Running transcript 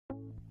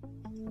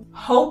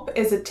Hope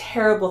is a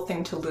terrible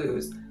thing to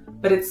lose,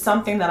 but it's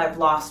something that I've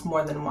lost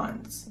more than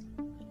once.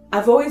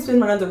 I've always been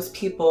one of those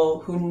people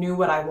who knew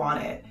what I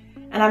wanted,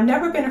 and I've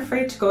never been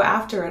afraid to go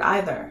after it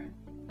either.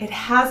 It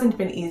hasn't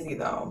been easy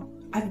though.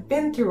 I've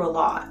been through a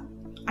lot.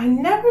 I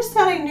never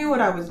said I knew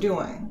what I was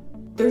doing.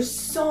 There's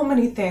so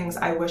many things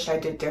I wish I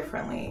did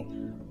differently,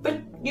 but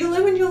you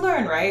live and you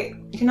learn, right?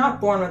 You're not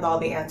born with all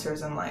the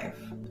answers in life.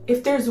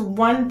 If there's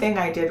one thing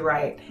I did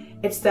right,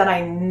 it's that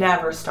I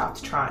never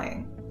stopped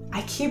trying.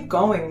 I keep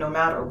going no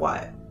matter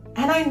what.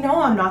 And I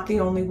know I'm not the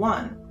only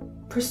one.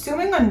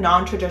 Pursuing a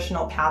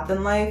non-traditional path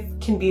in life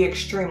can be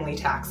extremely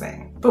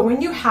taxing. But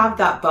when you have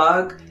that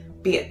bug,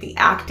 be it the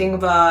acting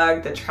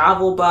bug, the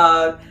travel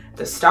bug,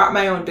 the start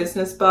my own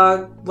business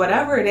bug,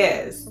 whatever it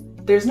is,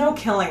 there's no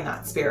killing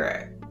that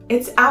spirit.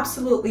 It's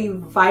absolutely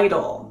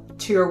vital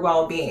to your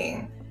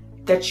well-being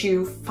that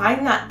you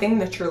find that thing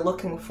that you're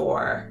looking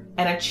for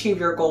and achieve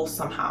your goals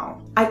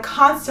somehow. I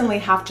constantly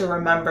have to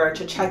remember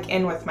to check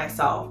in with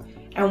myself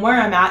and where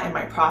I'm at in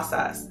my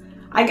process.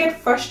 I get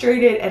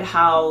frustrated at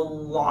how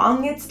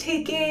long it's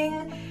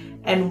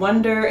taking and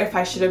wonder if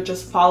I should have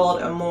just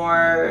followed a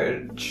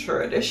more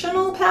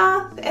traditional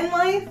path in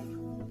life.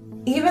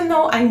 Even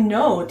though I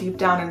know deep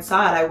down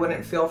inside I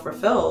wouldn't feel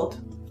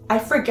fulfilled. I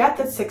forget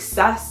that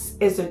success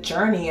is a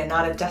journey and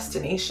not a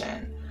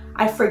destination.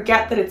 I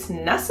forget that it's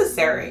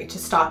necessary to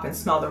stop and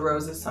smell the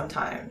roses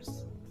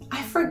sometimes.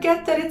 I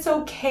forget that it's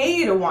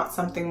okay to want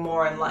something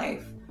more in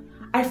life.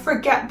 I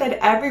forget that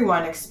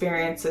everyone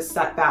experiences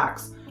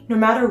setbacks, no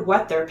matter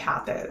what their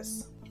path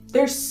is.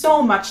 There's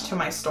so much to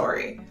my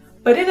story,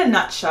 but in a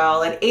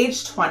nutshell, at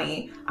age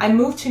 20, I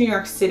moved to New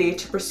York City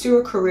to pursue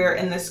a career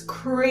in this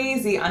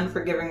crazy,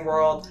 unforgiving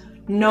world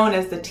known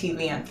as the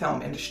TV and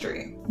film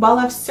industry. While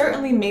I've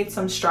certainly made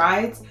some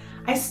strides,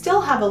 I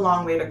still have a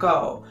long way to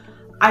go.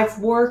 I've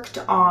worked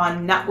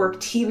on network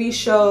TV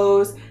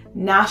shows,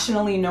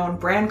 nationally known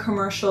brand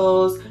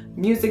commercials,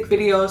 music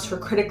videos for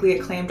critically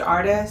acclaimed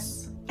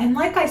artists. And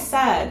like I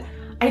said,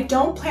 I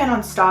don't plan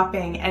on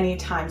stopping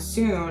anytime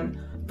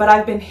soon, but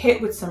I've been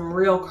hit with some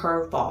real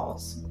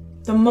curveballs.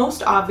 The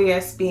most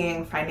obvious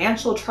being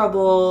financial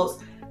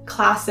troubles,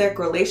 classic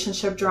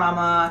relationship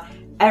drama,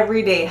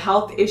 everyday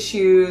health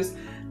issues,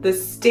 the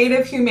state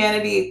of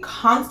humanity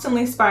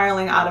constantly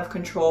spiraling out of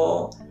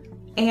control,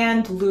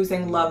 and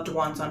losing loved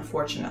ones,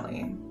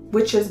 unfortunately,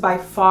 which is by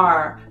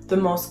far the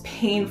most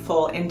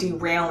painful and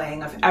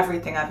derailing of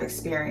everything I've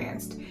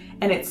experienced.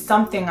 And it's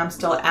something I'm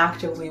still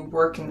actively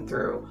working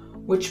through,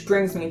 which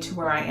brings me to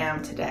where I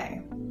am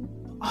today.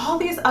 All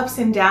these ups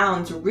and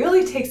downs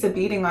really takes a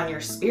beating on your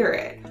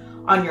spirit,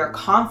 on your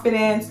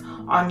confidence,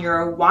 on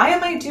your why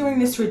am I doing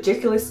this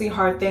ridiculously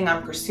hard thing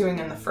I'm pursuing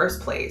in the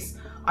first place,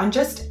 on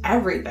just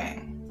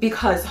everything.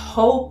 Because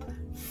hope,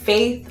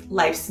 faith,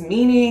 life's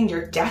meaning,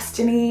 your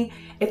destiny,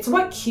 it's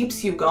what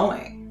keeps you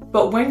going.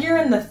 But when you're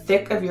in the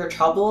thick of your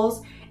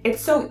troubles,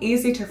 it's so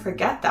easy to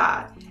forget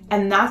that.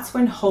 And that's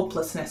when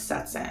hopelessness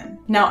sets in.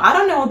 Now, I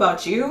don't know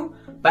about you,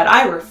 but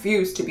I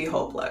refuse to be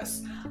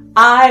hopeless.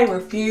 I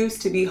refuse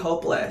to be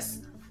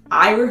hopeless.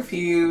 I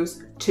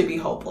refuse to be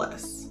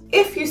hopeless.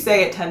 If you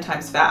say it 10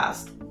 times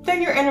fast,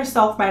 then your inner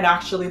self might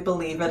actually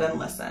believe it and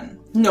listen.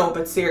 No,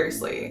 but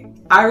seriously,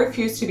 I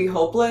refuse to be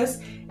hopeless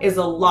is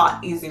a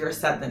lot easier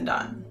said than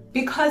done.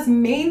 Because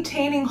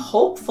maintaining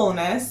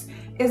hopefulness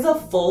is a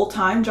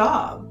full-time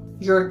job.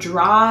 Your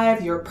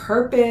drive, your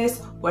purpose,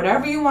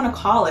 whatever you want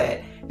to call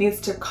it,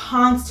 needs to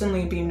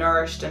constantly be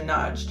nourished and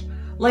nudged.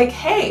 Like,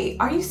 hey,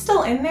 are you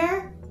still in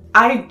there?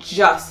 I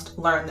just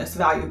learned this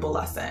valuable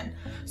lesson.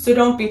 So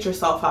don't beat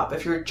yourself up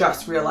if you're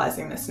just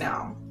realizing this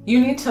now. You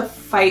need to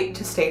fight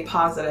to stay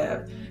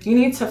positive. You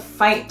need to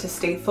fight to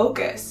stay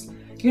focused.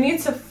 You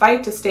need to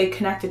fight to stay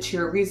connected to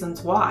your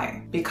reasons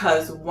why.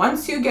 Because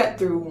once you get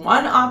through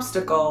one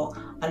obstacle,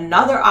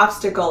 another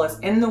obstacle is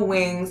in the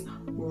wings,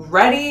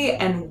 ready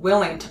and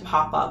willing to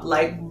pop up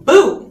like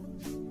boo!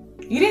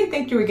 You didn't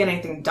think you were getting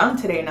anything done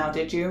today now,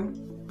 did you?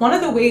 One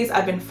of the ways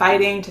I've been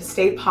fighting to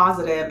stay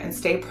positive and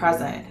stay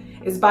present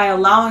is by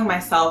allowing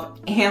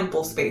myself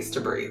ample space to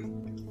breathe.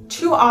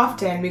 Too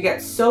often we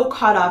get so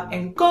caught up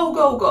in go,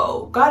 go,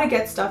 go, gotta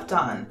get stuff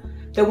done,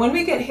 that when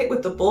we get hit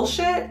with the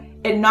bullshit,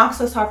 it knocks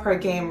us off our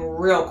game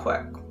real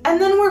quick. And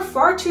then we're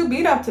far too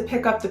beat up to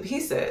pick up the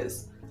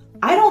pieces.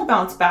 I don't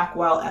bounce back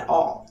well at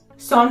all.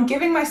 So I'm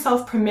giving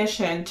myself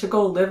permission to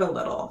go live a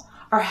little,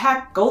 or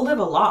heck, go live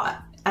a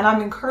lot. And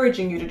I'm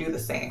encouraging you to do the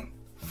same.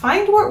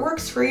 Find what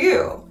works for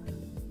you.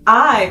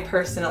 I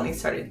personally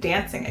started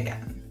dancing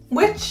again,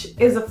 which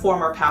is a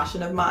former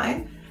passion of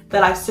mine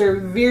that I've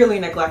severely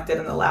neglected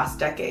in the last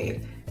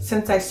decade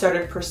since I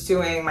started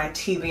pursuing my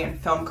TV and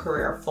film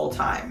career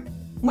full-time,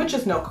 which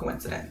is no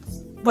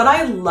coincidence. What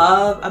I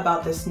love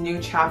about this new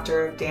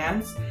chapter of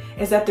dance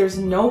is that there's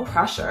no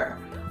pressure.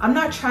 I'm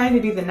not trying to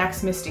be the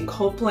next Misty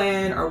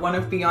Copeland or one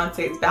of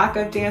Beyonce's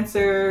backup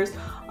dancers,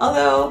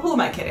 although who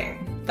am I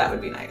kidding? That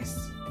would be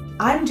nice.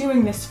 I'm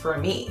doing this for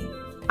me.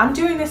 I'm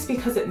doing this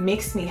because it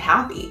makes me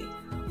happy.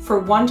 For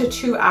 1 to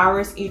 2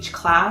 hours each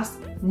class,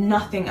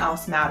 nothing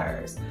else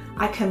matters.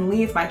 I can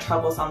leave my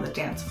troubles on the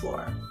dance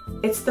floor.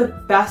 It's the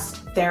best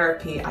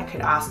therapy I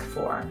could ask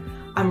for.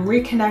 I'm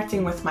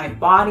reconnecting with my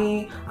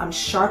body, I'm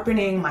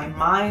sharpening my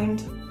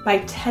mind by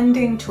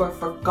tending to a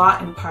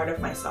forgotten part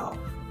of myself.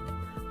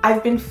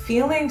 I've been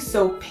feeling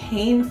so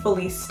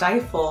painfully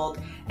stifled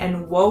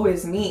and woe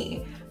is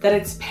me that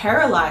it's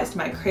paralyzed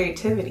my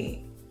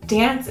creativity.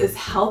 Dance is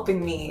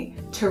helping me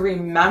to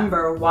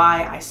remember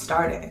why I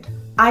started.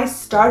 I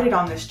started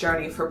on this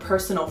journey for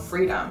personal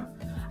freedom.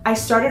 I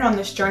started on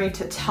this journey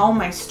to tell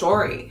my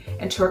story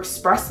and to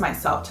express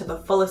myself to the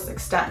fullest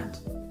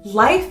extent.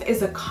 Life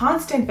is a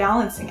constant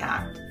balancing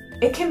act.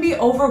 It can be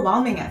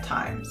overwhelming at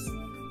times.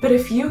 But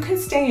if you can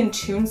stay in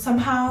tune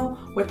somehow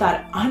with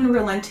that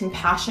unrelenting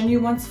passion you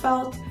once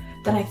felt,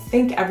 then I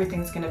think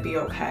everything's gonna be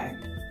okay.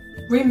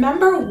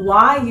 Remember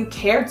why you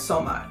cared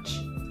so much.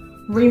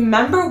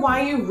 Remember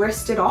why you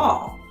risked it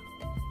all.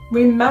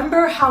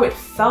 Remember how it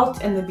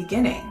felt in the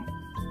beginning.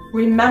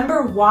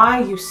 Remember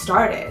why you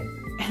started.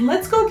 And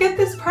let's go get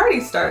this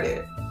party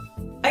started.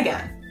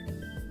 Again.